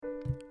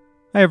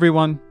Hi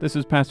everyone, this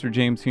is Pastor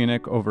James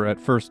Huenink over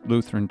at First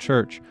Lutheran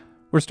Church.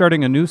 We're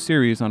starting a new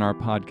series on our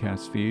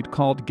podcast feed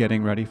called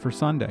Getting Ready for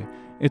Sunday.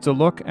 It's a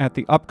look at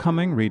the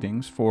upcoming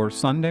readings for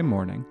Sunday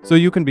morning so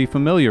you can be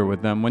familiar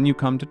with them when you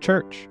come to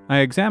church. I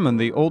examine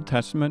the Old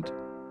Testament,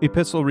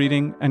 Epistle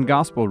reading, and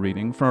Gospel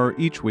reading for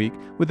each week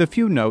with a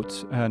few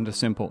notes and a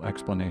simple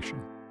explanation.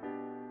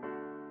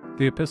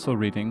 The Epistle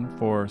reading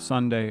for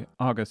Sunday,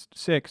 August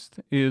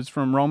 6th is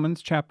from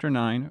Romans chapter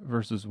 9,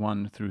 verses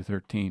 1 through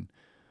 13.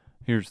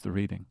 Here's the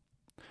reading.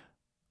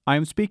 I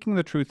am speaking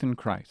the truth in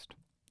Christ.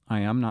 I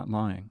am not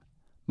lying.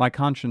 My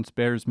conscience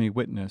bears me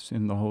witness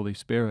in the Holy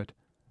Spirit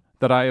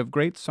that I have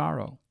great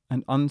sorrow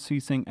and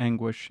unceasing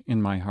anguish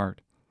in my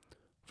heart.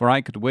 For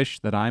I could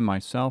wish that I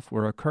myself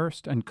were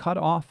accursed and cut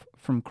off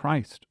from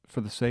Christ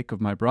for the sake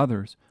of my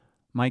brothers,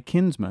 my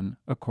kinsmen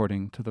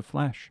according to the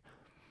flesh.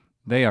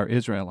 They are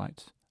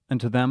Israelites, and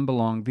to them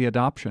belong the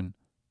adoption,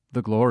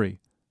 the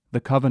glory,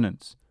 the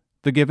covenants,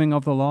 the giving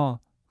of the law,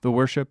 the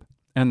worship,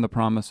 and the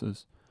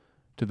promises.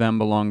 To them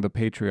belong the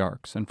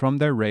patriarchs, and from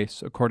their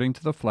race, according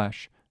to the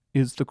flesh,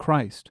 is the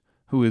Christ,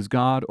 who is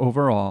God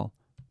over all,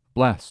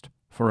 blessed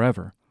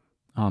forever.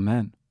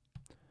 Amen.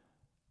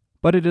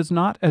 But it is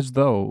not as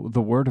though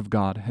the word of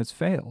God has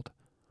failed.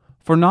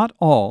 For not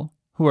all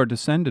who are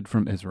descended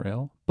from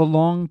Israel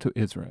belong to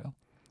Israel,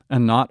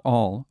 and not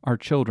all are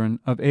children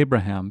of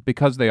Abraham,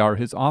 because they are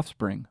his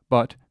offspring,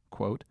 but,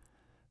 quote,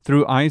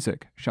 through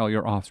Isaac shall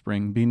your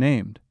offspring be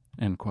named,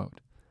 end quote.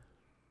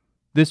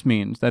 This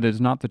means that it is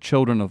not the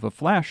children of the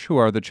flesh who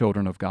are the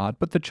children of God,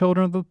 but the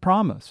children of the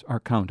promise are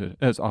counted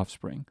as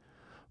offspring.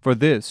 For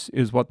this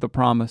is what the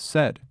promise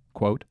said,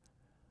 quote,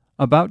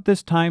 about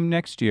this time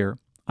next year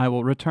I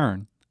will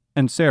return,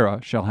 and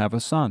Sarah shall have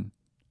a son,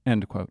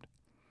 end quote.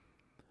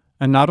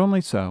 And not only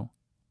so,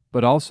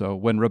 but also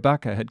when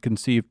Rebekah had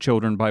conceived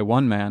children by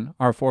one man,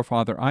 our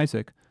forefather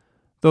Isaac,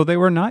 though they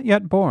were not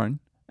yet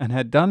born, and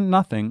had done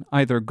nothing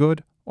either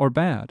good or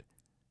bad,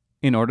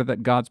 in order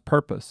that God's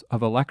purpose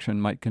of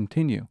election might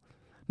continue,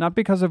 not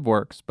because of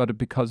works, but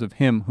because of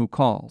him who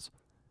calls.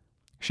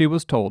 She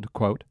was told,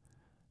 quote,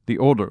 the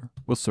older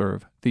will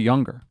serve the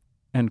younger,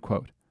 end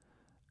quote.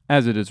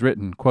 As it is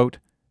written, quote,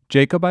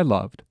 Jacob I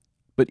loved,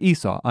 but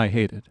Esau I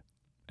hated,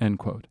 end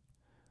quote.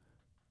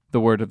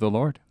 The word of the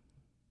Lord.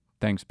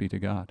 Thanks be to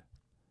God.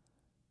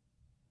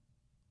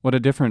 What a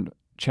different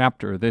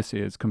chapter this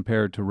is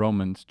compared to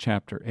Romans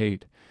chapter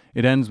 8.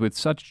 It ends with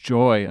such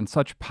joy and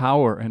such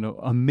power and an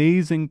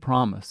amazing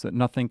promise that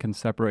nothing can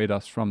separate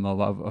us from the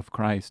love of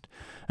Christ.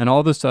 And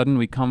all of a sudden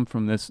we come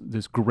from this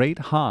great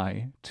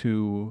high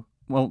to,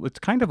 well, it's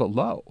kind of a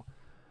low.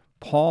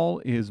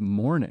 Paul is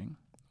mourning.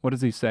 What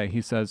does he say?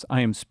 He says,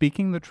 I am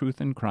speaking the truth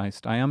in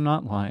Christ. I am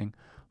not lying.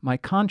 My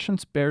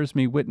conscience bears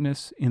me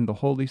witness in the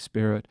Holy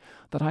Spirit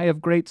that I have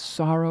great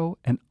sorrow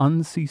and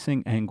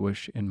unceasing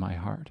anguish in my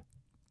heart.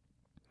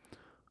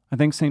 I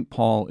think St.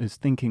 Paul is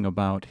thinking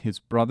about his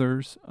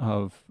brothers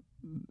of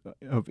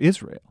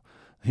Israel,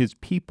 his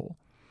people,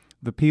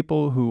 the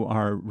people who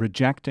are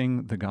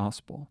rejecting the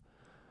gospel.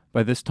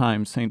 By this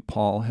time, St.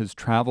 Paul has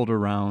traveled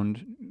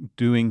around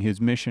doing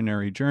his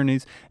missionary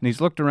journeys, and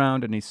he's looked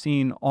around and he's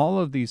seen all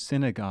of these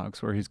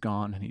synagogues where he's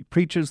gone, and he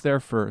preaches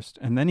there first,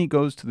 and then he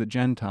goes to the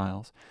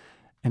Gentiles.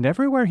 And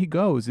everywhere he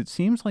goes, it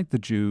seems like the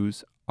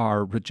Jews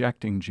are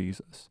rejecting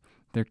Jesus.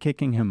 They're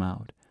kicking him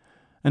out.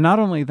 And not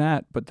only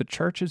that, but the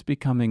church is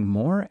becoming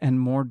more and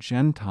more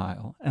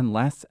Gentile and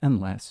less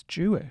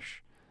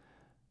Jewish.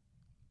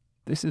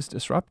 This is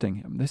disrupting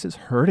him. This is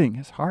hurting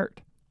his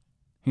heart.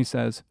 He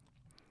says,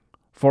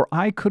 for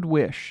I could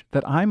wish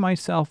that I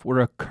myself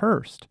were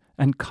accursed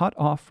and cut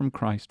off from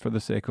Christ for the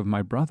sake of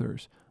my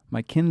brothers,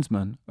 my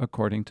kinsmen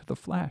according to the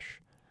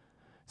flesh.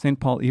 St.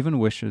 Paul even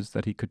wishes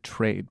that he could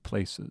trade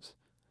places.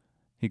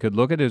 He could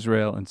look at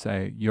Israel and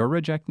say, you're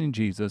rejecting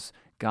Jesus.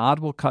 God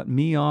will cut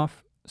me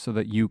off so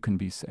that you can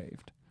be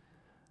saved.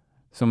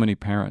 So many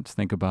parents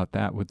think about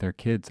that with their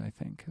kids, I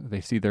think. They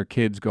see their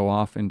kids go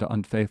off into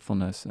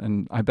unfaithfulness,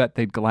 and I bet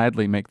they'd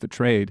gladly make the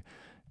trade.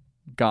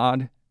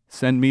 God,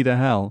 send me to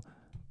hell.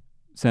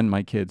 Send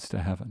my kids to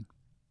heaven.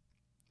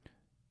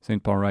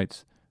 St. Paul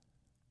writes,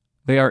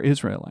 they are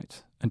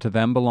Israelites, and to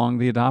them belong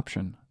the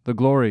adoption, the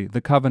glory,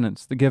 the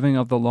covenants, the giving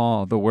of the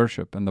law, the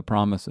worship, and the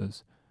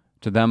promises.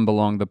 To them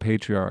belong the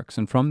patriarchs,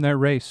 and from their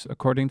race,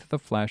 according to the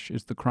flesh,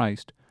 is the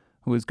Christ,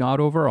 who is God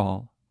over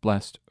all,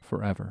 blessed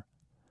forever.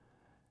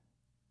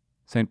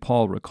 St.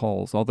 Paul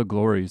recalls all the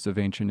glories of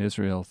ancient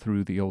Israel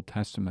through the Old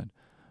Testament,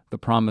 the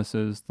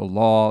promises, the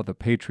law, the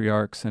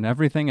patriarchs, and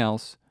everything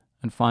else,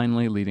 and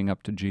finally leading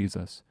up to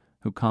Jesus,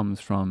 who comes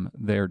from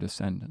their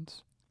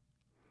descendants.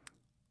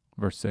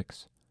 Verse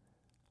 6.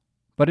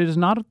 But it is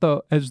not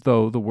as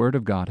though the word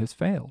of God has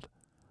failed,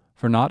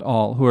 for not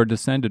all who are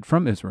descended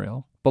from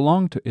Israel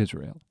belong to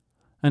Israel,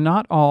 and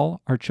not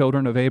all are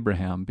children of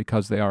Abraham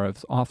because they are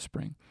his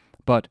offspring,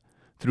 but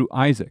through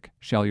Isaac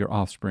shall your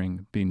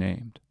offspring be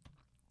named.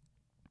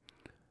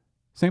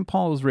 St.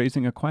 Paul is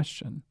raising a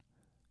question.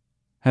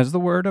 Has the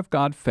word of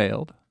God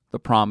failed, the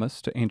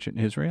promise to ancient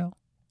Israel?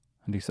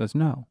 And he says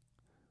no.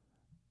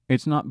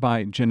 It's not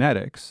by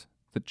genetics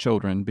that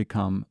children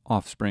become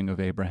offspring of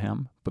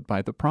Abraham, but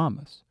by the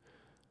promise.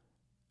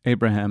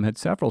 Abraham had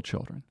several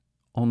children.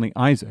 Only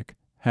Isaac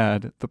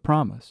had the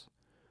promise.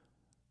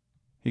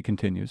 He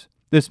continues,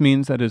 this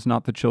means that it is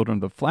not the children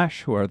of the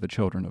flesh who are the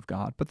children of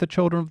God, but the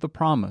children of the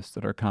promise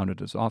that are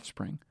counted as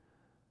offspring.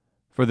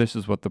 For this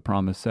is what the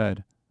promise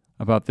said,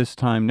 about this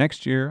time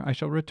next year I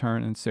shall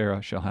return, and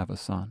Sarah shall have a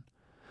son.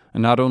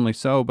 And not only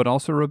so, but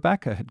also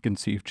Rebekah had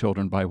conceived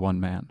children by one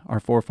man, our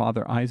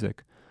forefather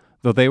Isaac,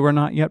 though they were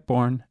not yet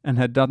born, and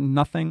had done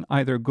nothing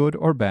either good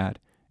or bad,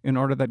 in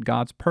order that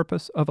God's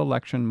purpose of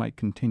election might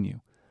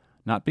continue,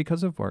 not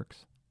because of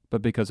works,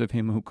 but because of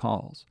him who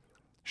calls.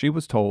 She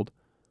was told,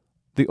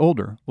 the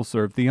older will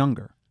serve the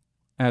younger.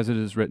 As it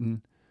is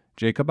written,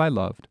 Jacob I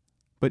loved,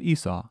 but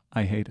Esau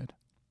I hated.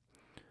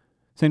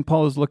 St.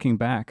 Paul is looking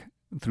back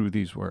through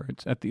these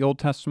words at the Old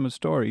Testament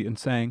story and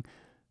saying,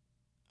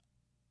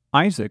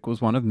 Isaac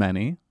was one of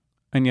many,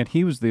 and yet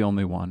he was the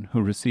only one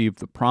who received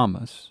the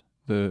promise,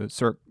 the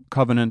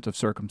covenant of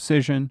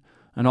circumcision,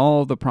 and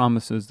all the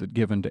promises that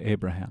given to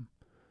Abraham.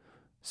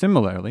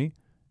 Similarly,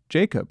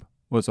 Jacob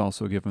was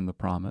also given the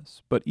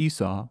promise, but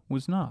Esau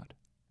was not,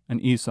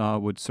 and Esau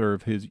would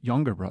serve his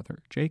younger brother,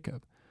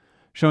 Jacob,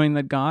 showing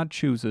that God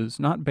chooses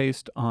not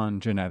based on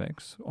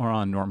genetics or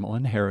on normal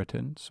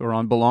inheritance or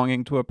on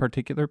belonging to a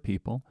particular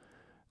people.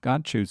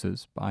 God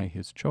chooses by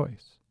his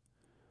choice.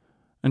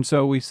 And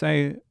so we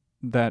say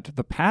that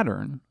the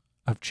pattern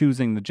of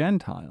choosing the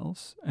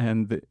Gentiles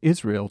and the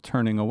Israel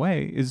turning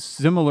away is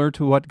similar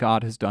to what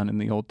God has done in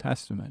the Old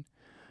Testament.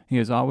 He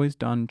has always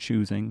done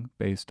choosing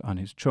based on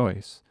his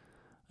choice,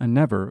 and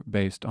never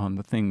based on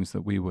the things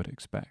that we would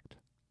expect.